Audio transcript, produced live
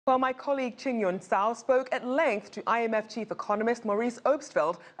Well, my colleague Qingyun Cao spoke at length to IMF chief economist Maury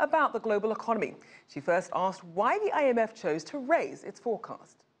Obstfeld about the global economy. She first asked why the IMF chose to raise its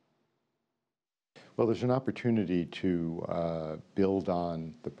forecast. Well, there's an opportunity to build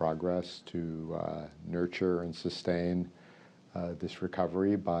on the progress, to nurture and sustain this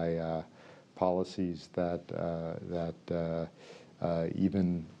recovery by policies that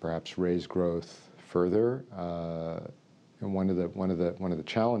even perhaps raise growth further. And one of the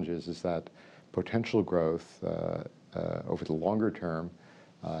challenges is that potential growth over the longer term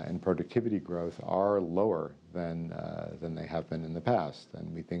and productivity growth are lower than they have been in the past.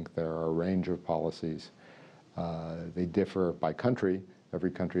 And we think there are a range of policies. They differ by country.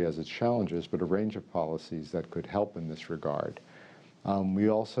 Every country has its challenges, but a range of policies that could help in this regard. We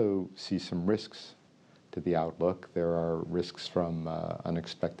also see some risks to the outlook. There are risks from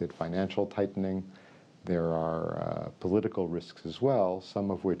unexpected financial tightening. There are political risks as well, some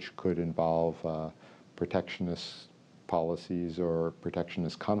of which could involve protectionist policies or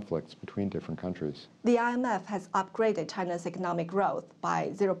protectionist conflicts between different countries. The IMF has upgraded China's economic growth by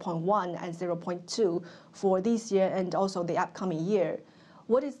 0.1 and 0.2 for this year and also the upcoming year.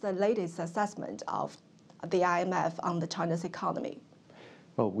 What is the latest assessment of the IMF on China's economy?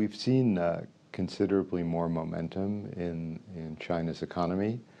 Well, we've seen considerably more momentum in China's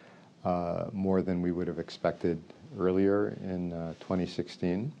economy. More than we would have expected earlier in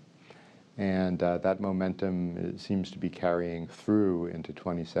 2016. And that momentum seems to be carrying through into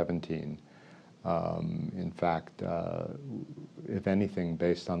 2017. In fact, if anything,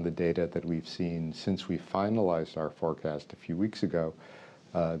 based on the data that we've seen since we finalized our forecast a few weeks ago,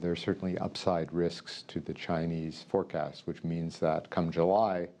 there are certainly upside risks to the Chinese forecast, which means that come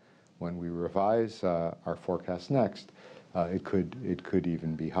July, when we revise our forecast next, it could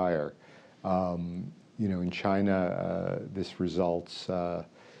even be higher. In China, this results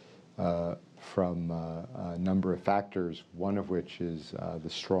from a number of factors, one of which is the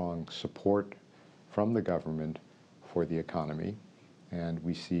strong support from the government for the economy. And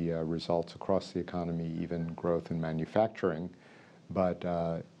we see results across the economy, even growth in manufacturing. But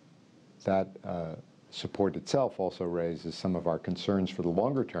that support itself also raises some of our concerns for the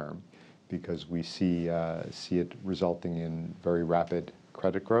longer term, because we see it resulting in very rapid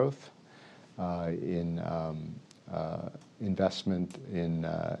credit growth, in investment in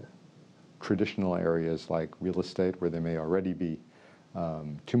traditional areas like real estate, where there may already be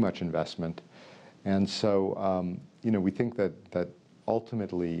too much investment. And so, we think that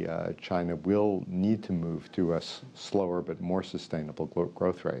ultimately China will need to move to a slower but more sustainable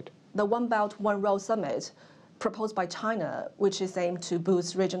growth rate. The One Belt, One Road Summit proposed by China, which is aimed to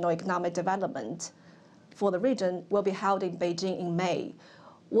boost regional economic development for the region, will be held in Beijing in May.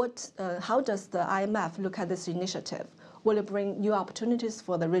 How does the IMF look at this initiative? Will it bring new opportunities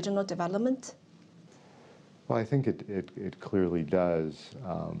for the regional development? Well, I think it clearly does.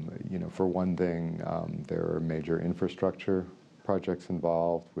 For one thing, there are major infrastructure projects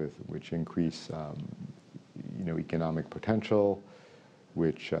involved which increase economic potential,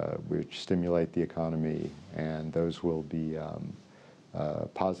 which stimulate the economy, and those will be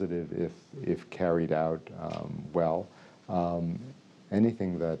positive if carried out well.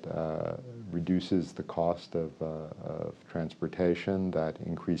 Anything that reduces the cost of transportation, that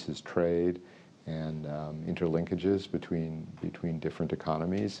increases trade and interlinkages between different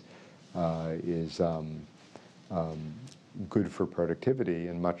economies is good for productivity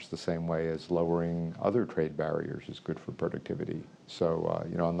in much the same way as lowering other trade barriers is good for productivity. So,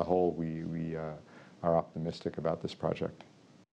 on the whole, we are optimistic about this project.